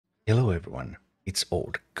Hello everyone, it's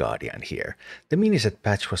Old Guardian here. The miniset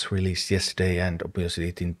patch was released yesterday and obviously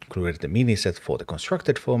it included the miniset for the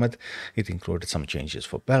constructed format, it included some changes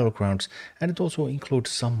for Battlegrounds, and it also includes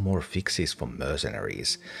some more fixes for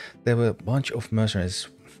Mercenaries. There were a bunch of Mercenaries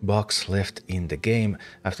bugs left in the game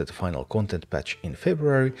after the final content patch in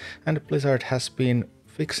February, and Blizzard has been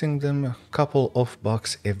fixing them a couple of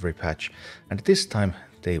bugs every patch, and this time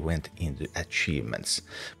they went into achievements,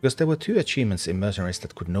 because there were two achievements in Mercenaries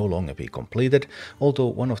that could no longer be completed, although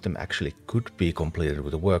one of them actually could be completed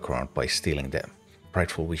with a workaround by stealing the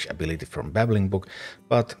Prideful Wish ability from Babbling Book,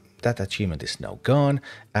 but that achievement is now gone,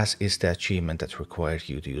 as is the achievement that required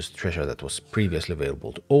you to use treasure that was previously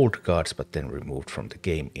available to old cards but then removed from the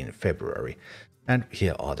game in February. And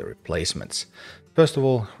here are the replacements. First of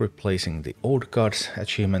all, replacing the old cards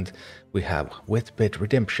achievement, we have Wet Bed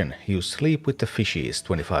Redemption. Use Sleep with the Fishies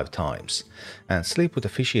 25 times. And Sleep with the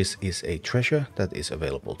Fishies is a treasure that is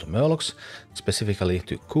available to Murlocs, specifically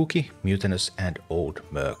to Kooky, Mutinous and Old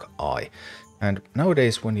Merc Eye. And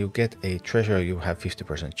nowadays when you get a treasure you have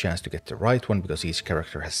 50% chance to get the right one, because each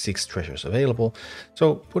character has 6 treasures available.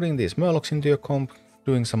 So putting these Murlocs into your comp,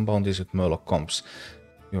 doing some bounties with Murloc comps,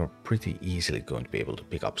 you're pretty easily going to be able to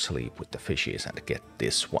pick up Sleep with the Fishies and get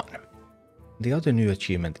this one. The other new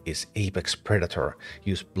achievement is Apex Predator.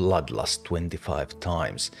 Use Bloodlust 25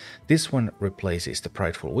 times. This one replaces the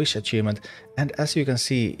Prideful Wish achievement, and as you can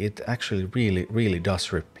see, it actually really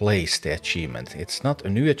does replace the achievement. It's not a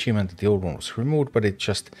new achievement, the old one was removed, but it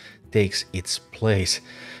just takes its place,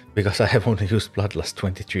 because I have only used Bloodlust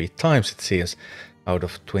 23 times, it seems, out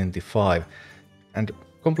of 25. And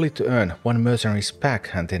complete to earn 1 Mercenaries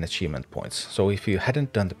pack and 10 achievement points. So if you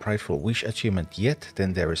hadn't done the Prideful Wish achievement yet,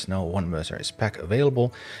 then there is now 1 Mercenaries pack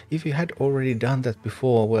available. If you had already done that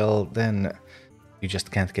before, well, then you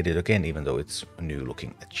just can't get it again, even though it's a new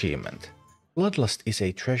looking achievement. Bloodlust is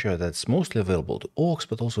a treasure that's mostly available to Orcs,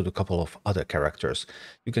 but also to a couple of other characters.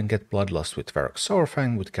 You can get Bloodlust with Varrock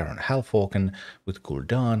Sourfang, with Karen Halfalken, with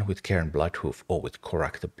Gul'dan, with Karen Bloodhoof, or with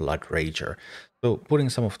Korak the Blood Rager. So putting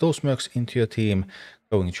some of those mercs into your team,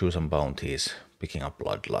 going through some bounties, picking up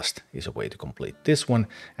Bloodlust is a way to complete this one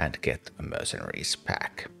and get a Mercenaries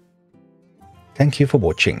pack. Thank you for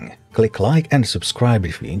watching. Click like and subscribe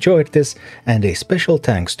if you enjoyed this, and a special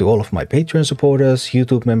thanks to all of my Patreon supporters,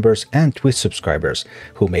 YouTube members and Twitch subscribers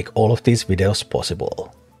who make all of these videos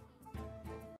possible.